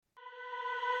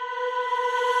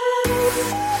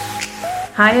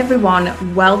Hi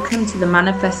everyone, welcome to the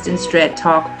Manifesting Straight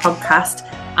Talk podcast.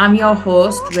 I'm your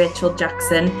host, Rachel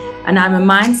Jackson, and I'm a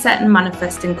mindset and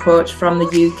manifesting coach from the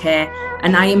UK,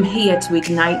 and I am here to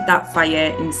ignite that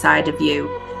fire inside of you.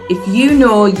 If you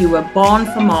know you were born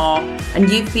for more and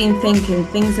you've been thinking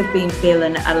things have been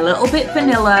feeling a little bit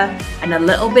vanilla and a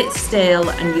little bit stale,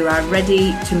 and you are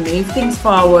ready to move things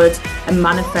forward and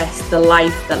manifest the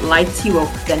life that lights you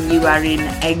up, then you are in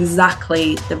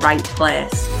exactly the right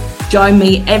place. Join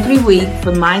me every week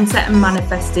for mindset and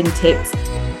manifesting tips,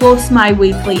 plus my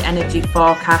weekly energy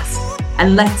forecast,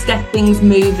 and let's get things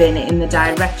moving in the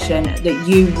direction that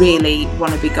you really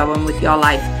want to be going with your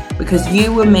life, because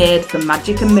you were made for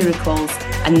magic and miracles,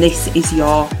 and this is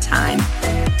your time.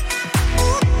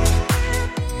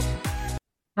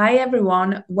 Hi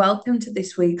everyone, welcome to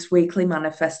this week's weekly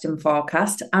manifesting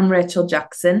forecast. I'm Rachel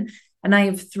Jackson, and I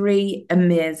have 3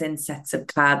 amazing sets of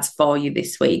cards for you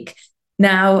this week.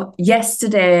 Now,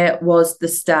 yesterday was the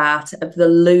start of the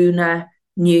Lunar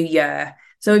New Year.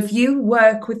 So if you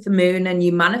work with the moon and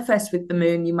you manifest with the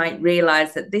moon, you might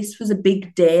realize that this was a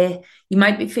big day. You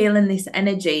might be feeling this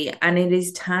energy, and it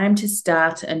is time to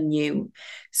start anew.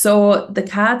 So the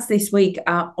cards this week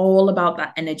are all about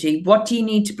that energy. What do you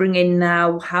need to bring in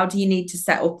now? How do you need to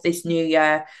set up this new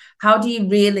year? How do you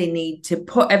really need to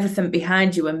put everything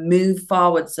behind you and move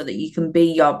forward so that you can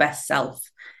be your best self?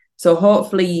 So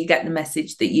hopefully you get the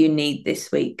message that you need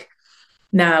this week.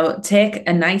 Now, take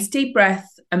a nice deep breath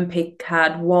and pick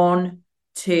card 1,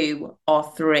 2, or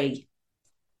 3.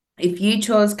 If you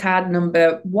chose card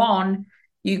number 1,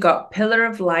 you got Pillar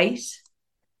of Light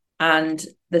and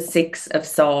the 6 of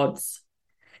Swords.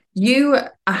 You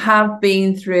have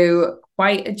been through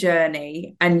quite a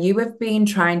journey, and you have been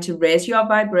trying to raise your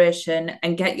vibration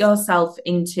and get yourself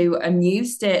into a new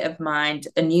state of mind,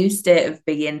 a new state of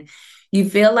being. You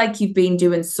feel like you've been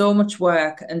doing so much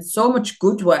work and so much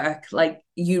good work, like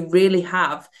you really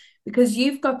have, because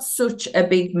you've got such a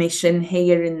big mission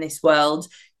here in this world.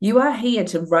 You are here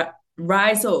to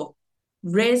rise up,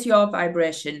 raise your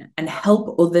vibration, and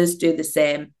help others do the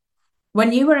same.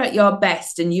 When you are at your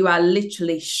best and you are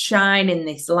literally shining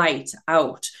this light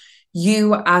out,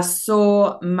 you are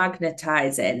so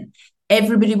magnetizing.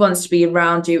 Everybody wants to be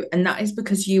around you, and that is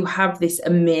because you have this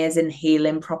amazing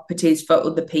healing properties for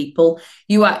other people.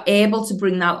 You are able to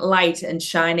bring that light and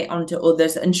shine it onto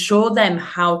others and show them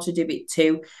how to do it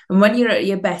too. And when you're at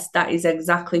your best, that is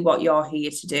exactly what you're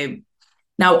here to do.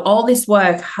 Now, all this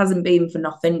work hasn't been for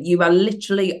nothing. You are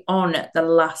literally on the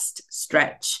last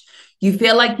stretch. You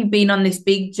feel like you've been on this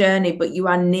big journey, but you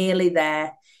are nearly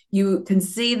there. You can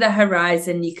see the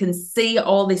horizon. You can see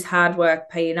all this hard work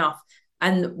paying off.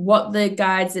 And what the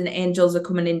guides and angels are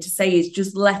coming in to say is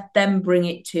just let them bring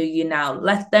it to you now.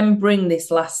 Let them bring this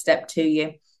last step to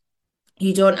you.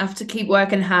 You don't have to keep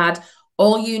working hard.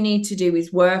 All you need to do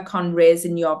is work on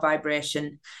raising your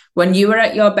vibration. When you are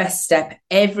at your best step,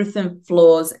 everything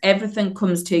flows, everything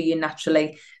comes to you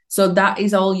naturally. So that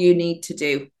is all you need to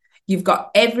do. You've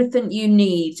got everything you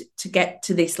need to get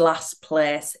to this last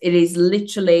place. It is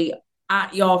literally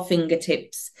at your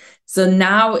fingertips. So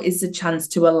now is the chance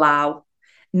to allow.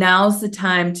 Now's the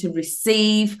time to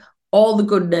receive all the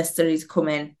goodness that is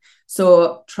coming.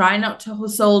 So try not to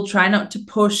hustle, try not to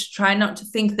push, try not to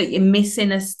think that you're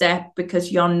missing a step, because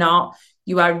you're not.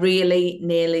 You are really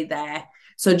nearly there.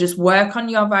 So just work on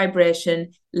your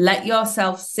vibration, let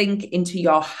yourself sink into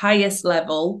your highest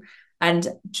level, and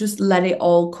just let it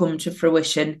all come to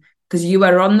fruition, because you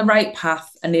are on the right path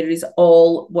and it is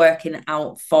all working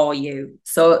out for you.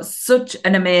 So such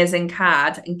an amazing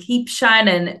card, and keep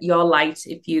shining your light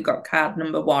if you got card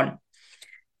number 1.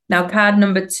 Now, card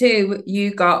number 2,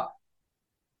 you got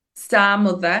Star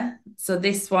Mother. So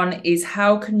this one is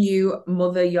how can you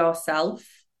mother yourself?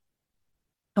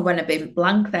 I went a bit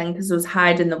blank then because I was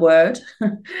hiding the word.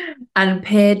 And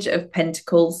Page of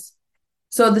Pentacles.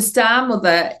 So the Star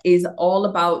Mother is all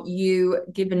about you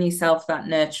giving yourself that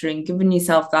nurturing, giving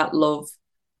yourself that love.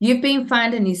 You've been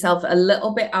finding yourself a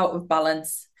little bit out of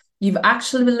balance. You've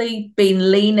actually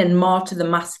been leaning more to the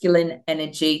masculine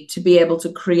energy to be able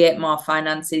to create more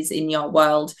finances in your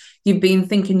world. You've been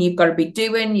thinking you've got to be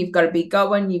doing, you've got to be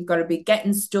going, you've got to be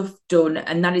getting stuff done.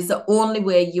 And that is the only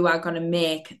way you are going to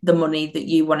make the money that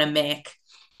you want to make.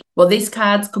 Well, this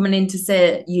card's coming in to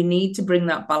say you need to bring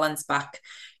that balance back.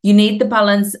 You need the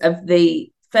balance of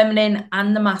the feminine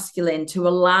and the masculine to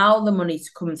allow the money to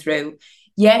come through.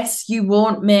 Yes, you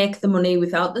won't make the money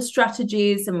without the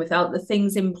strategies and without the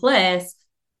things in place,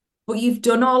 but you've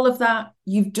done all of that.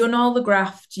 You've done all the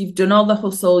graft, you've done all the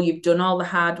hustle, you've done all the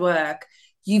hard work.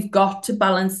 You've got to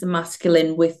balance the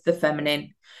masculine with the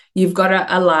feminine. You've got to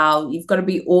allow, you've got to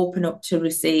be open up to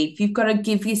receive. You've got to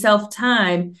give yourself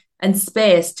time and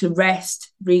space to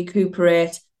rest,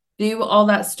 recuperate, do all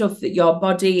that stuff that your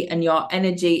body and your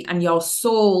energy and your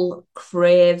soul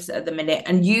craves at the minute.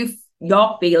 And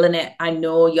you're feeling it. I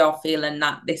know you're feeling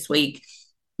that this week.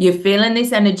 You're feeling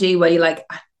this energy where you're like,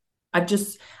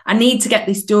 I need to get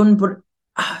this done, but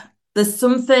there's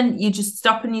something, you're just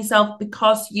stopping yourself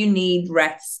because you need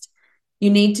rest. You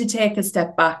need to take a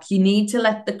step back. You need to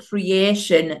let the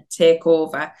creation take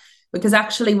over. Because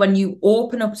actually, when you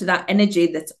open up to that energy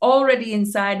that's already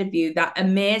inside of you, that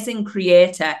amazing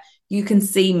creator, you can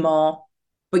see more.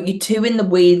 But you're too in the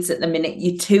weeds at the minute.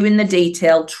 You're too in the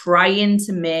detail, trying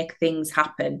to make things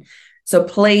happen. So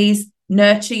please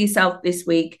nurture yourself this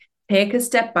week. Take a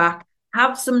step back.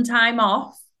 Have some time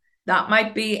off. That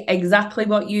might be exactly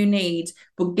what you need,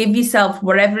 but give yourself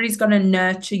whatever is going to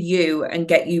nurture you and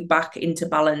get you back into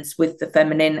balance with the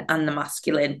feminine and the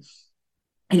masculine.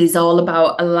 It is all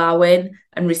about allowing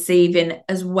and receiving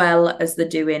as well as the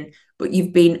doing, but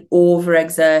you've been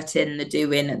overexerting the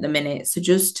doing at the minute. So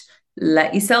just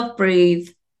let yourself breathe,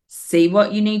 see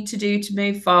what you need to do to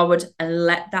move forward, and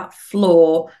let that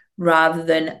flow rather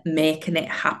than making it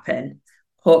happen.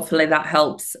 Hopefully that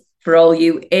helps. For all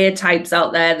you A types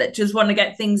out there that just want to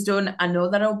get things done, I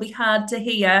know that'll be hard to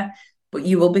hear, but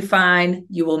you will be fine.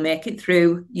 You will make it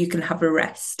through. You can have a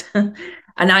rest. And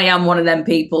I am one of them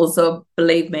people, so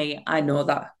believe me, I know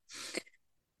that.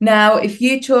 Now, if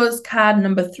you chose card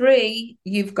number 3,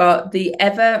 you've got the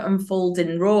ever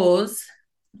unfolding rose.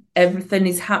 Everything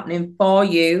is happening for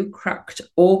you, cracked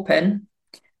open,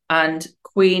 and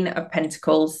Queen of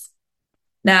Pentacles.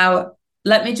 Now,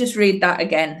 let me just read that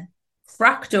again.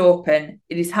 Cracked open,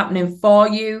 it is happening for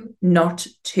you, not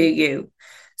to you.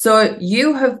 So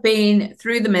you have been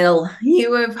through the mill.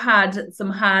 You have had some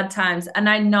hard times, and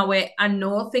I know it. I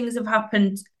know things have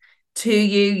happened to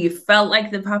you. You felt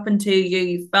like they've happened to you.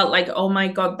 You felt like, oh my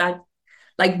God,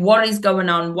 what is going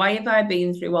on? Why have I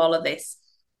been through all of this?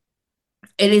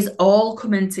 It is all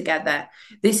coming together.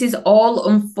 This is all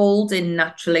unfolding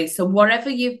naturally. So whatever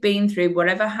you've been through,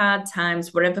 whatever hard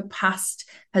times, whatever past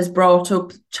has brought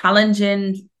up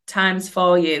challenging times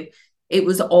for you, it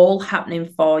was all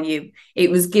happening for you.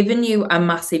 It was giving you a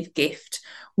massive gift.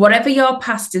 Whatever your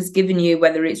past has given you,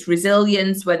 whether it's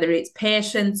resilience, whether it's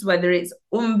patience, whether it's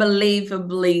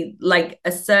unbelievably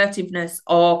assertiveness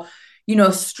or,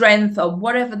 strength or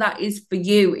whatever that is for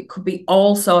you, it could be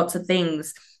all sorts of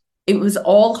things. It was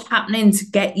all happening to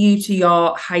get you to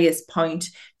your highest point,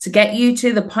 to get you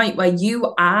to the point where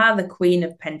you are the Queen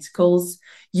of Pentacles.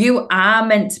 You are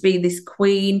meant to be this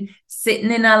queen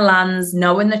sitting in her lands,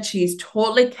 knowing that she's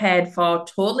totally cared for,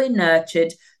 totally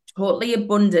nurtured, totally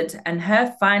abundant, and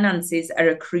her finances are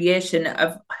a creation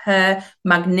of her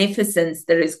magnificence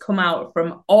that has come out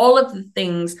from all of the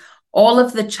things, all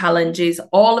of the challenges,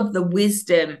 all of the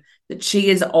wisdom that she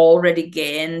has already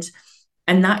gained.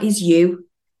 And that is you.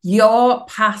 Your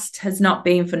past has not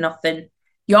been for nothing.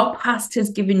 Your past has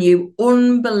given you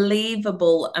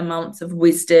unbelievable amounts of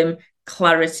wisdom,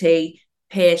 clarity,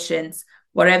 patience,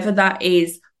 whatever that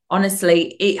is.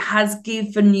 Honestly, it has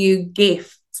given you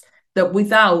gifts that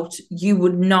without you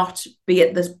would not be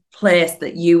at the place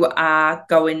that you are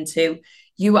going to.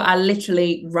 You are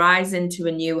literally rising to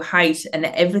a new height, and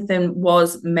everything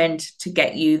was meant to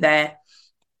get you there.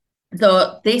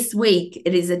 So this week,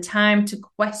 it is a time to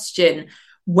question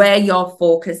where your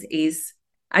focus is.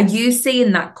 Are you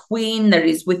seeing that queen that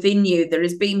is within you, that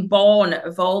has been born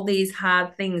of all these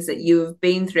hard things that you have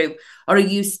been through? Or are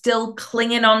you still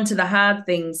clinging on to the hard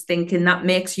things, thinking that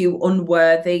makes you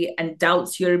unworthy and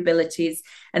doubts your abilities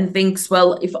and thinks,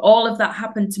 well, if all of that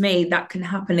happened to me, that can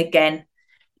happen again?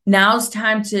 Now's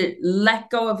time to let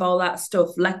go of all that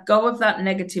stuff, let go of that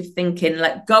negative thinking,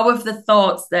 let go of the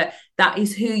thoughts that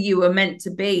is who you were meant to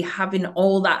be, having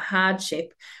all that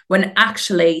hardship, when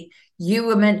actually you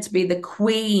were meant to be the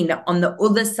queen on the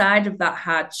other side of that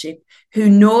hardship, who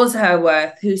knows her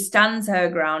worth, who stands her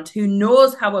ground, who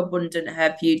knows how abundant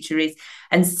her future is,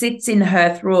 and sits in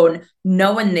her throne,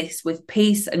 knowing this with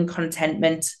peace and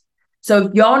contentment. So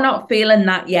if you're not feeling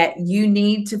that yet, you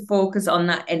need to focus on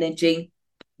that energy.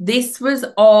 This was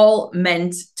all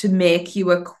meant to make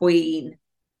you a queen.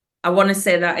 I want to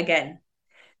say that again.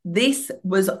 This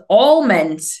was all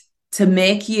meant to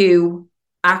make you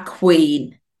a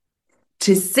queen.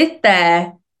 To sit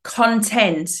there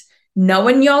content,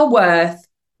 knowing your worth,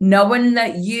 knowing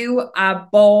that you are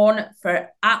born for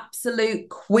absolute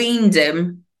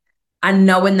queendom, and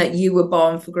knowing that you were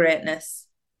born for greatness.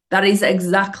 That is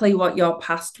exactly what your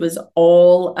past was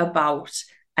all about,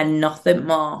 and nothing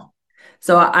more.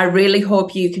 So I really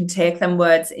hope you can take them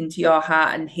words into your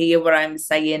heart and hear what I'm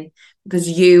saying, because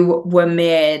you were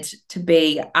made to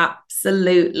be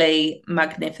absolutely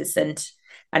magnificent.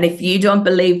 And if you don't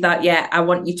believe that yet, I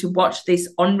want you to watch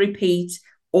this on repeat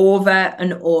over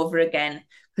and over again,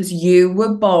 because you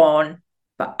were born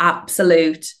for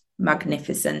absolute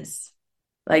magnificence.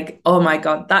 Like, oh my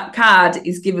God, that card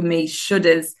is giving me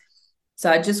shudders. So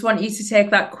I just want you to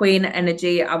take that queen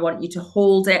energy. I want you to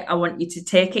hold it. I want you to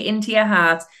take it into your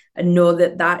heart and know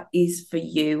that that is for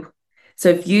you. So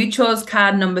if you chose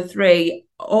card number 3,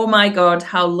 oh my God,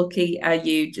 how lucky are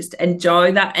you? Just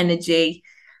enjoy that energy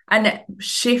and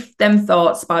shift them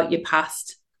thoughts about your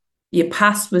past. Your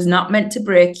past was not meant to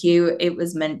break you. It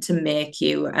was meant to make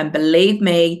you. And believe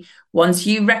me, once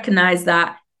you recognize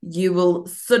that, you will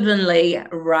suddenly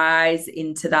rise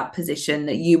into that position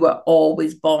that you were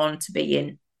always born to be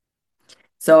in.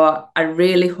 So I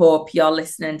really hope you're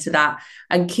listening to that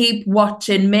and keep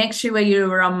watching. Make sure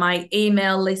you are on my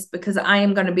email list, because I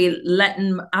am going to be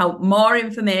letting out more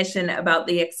information about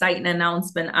the exciting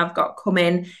announcement I've got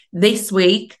coming this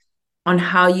week on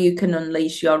how you can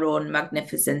unleash your own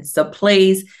magnificence. So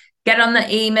please get on the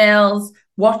emails,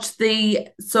 watch the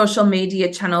social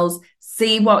media channels,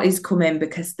 see what is coming,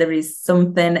 because there is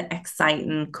something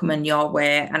exciting coming your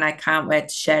way and I can't wait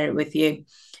to share it with you.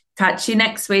 Catch you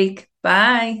next week.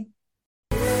 Bye.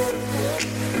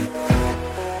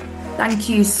 Thank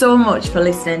you so much for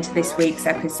listening to this week's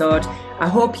episode. I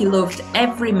hope you loved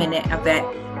every minute of it.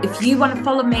 If you want to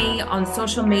follow me on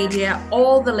social media,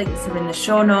 all the links are in the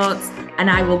show notes, and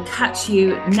I will catch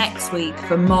you next week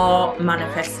for more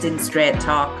Manifesting Straight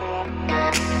Talk.